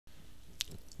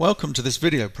Welcome to this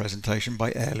video presentation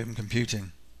by Heirloom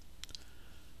Computing.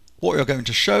 What we are going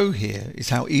to show here is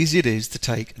how easy it is to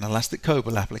take an Elastic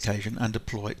COBOL application and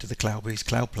deploy it to the CloudBees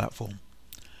cloud platform.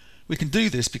 We can do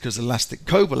this because Elastic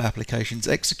COBOL applications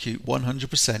execute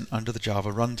 100% under the Java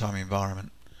runtime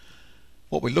environment.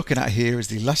 What we're looking at here is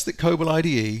the Elastic COBOL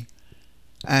IDE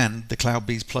and the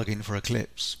CloudBees plugin for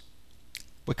Eclipse.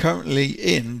 We're currently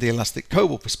in the Elastic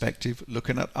COBOL perspective,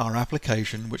 looking at our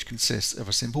application, which consists of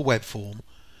a simple web form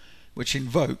which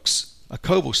invokes a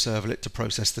COBOL servlet to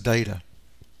process the data.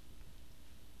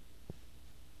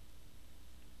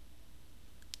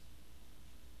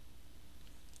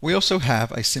 We also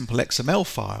have a simple XML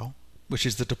file, which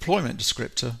is the deployment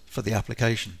descriptor for the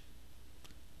application.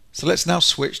 So let's now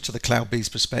switch to the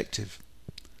CloudBees perspective.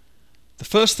 The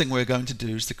first thing we're going to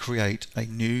do is to create a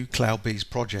new CloudBees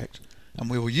project, and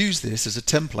we will use this as a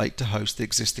template to host the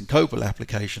existing COBOL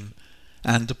application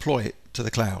and deploy it to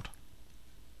the cloud.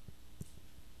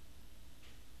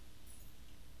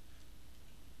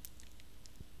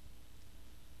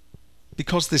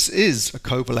 Because this is a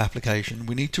COBOL application,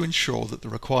 we need to ensure that the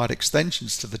required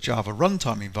extensions to the Java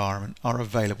runtime environment are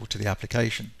available to the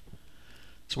application.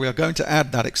 So we are going to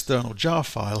add that external jar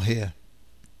file here.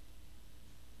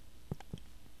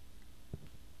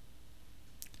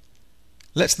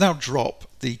 Let's now drop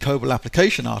the COBOL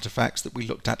application artifacts that we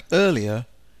looked at earlier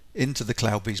into the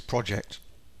CloudBees project.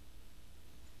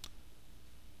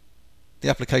 The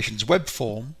application's web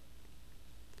form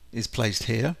is placed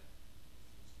here.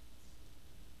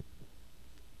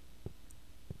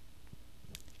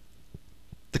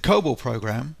 The COBOL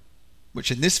program, which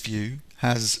in this view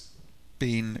has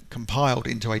been compiled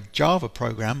into a Java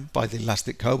program by the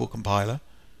Elastic COBOL compiler,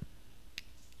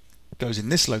 goes in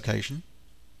this location.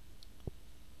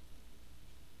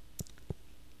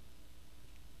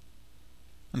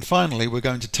 And finally, we're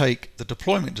going to take the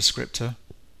deployment descriptor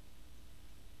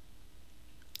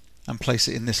and place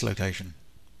it in this location.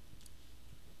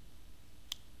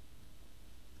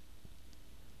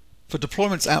 For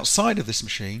deployments outside of this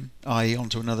machine, i.e.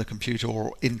 onto another computer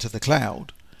or into the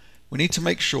cloud, we need to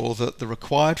make sure that the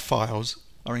required files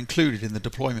are included in the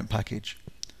deployment package.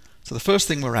 So the first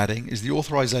thing we're adding is the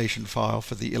authorization file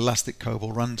for the Elastic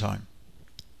COBOL runtime.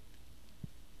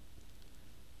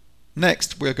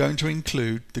 Next, we're going to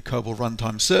include the COBOL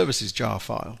runtime services jar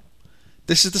file.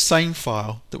 This is the same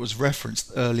file that was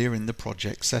referenced earlier in the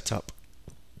project setup.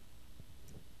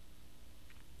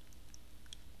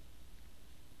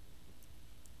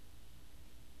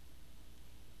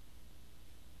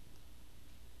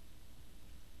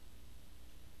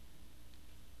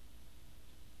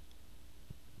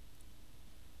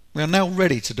 We are now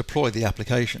ready to deploy the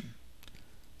application.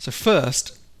 So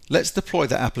first, let's deploy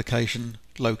the application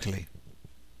locally.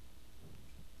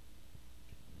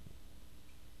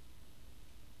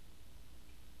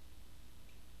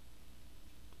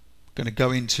 I'm going to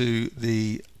go into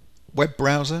the web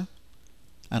browser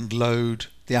and load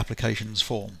the application's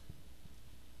form.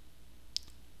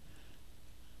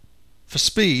 For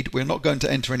speed, we're not going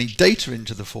to enter any data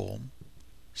into the form,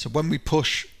 so when we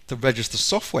push the register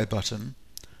software button,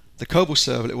 the COBOL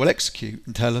servlet will execute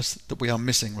and tell us that we are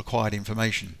missing required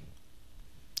information.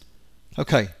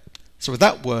 Okay, so with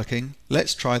that working,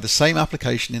 let's try the same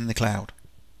application in the cloud.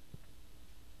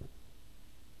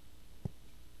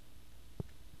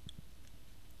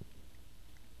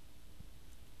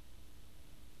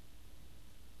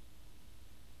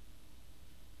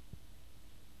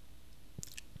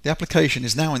 The application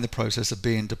is now in the process of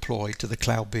being deployed to the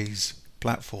CloudBees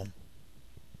platform.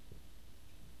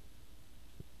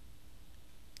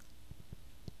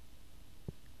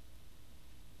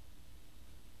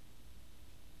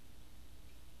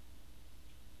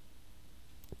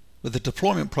 With the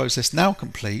deployment process now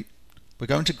complete, we're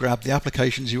going to grab the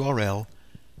application's URL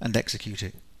and execute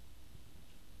it.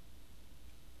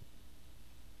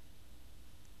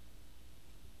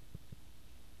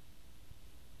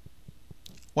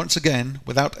 Once again,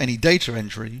 without any data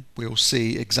entry, we will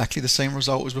see exactly the same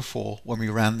result as before when we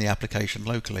ran the application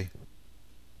locally.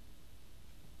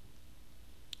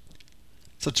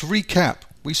 So to recap,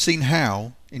 we've seen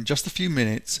how, in just a few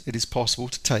minutes, it is possible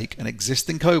to take an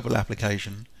existing COBOL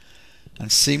application and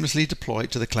seamlessly deploy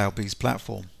it to the CloudBees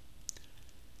platform.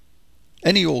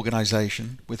 Any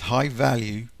organization with high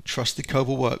value, trusted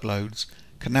COBOL workloads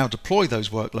can now deploy those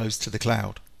workloads to the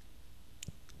cloud.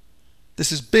 This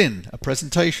has been a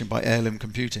presentation by Heirloom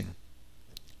Computing,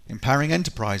 empowering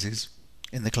enterprises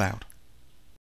in the cloud.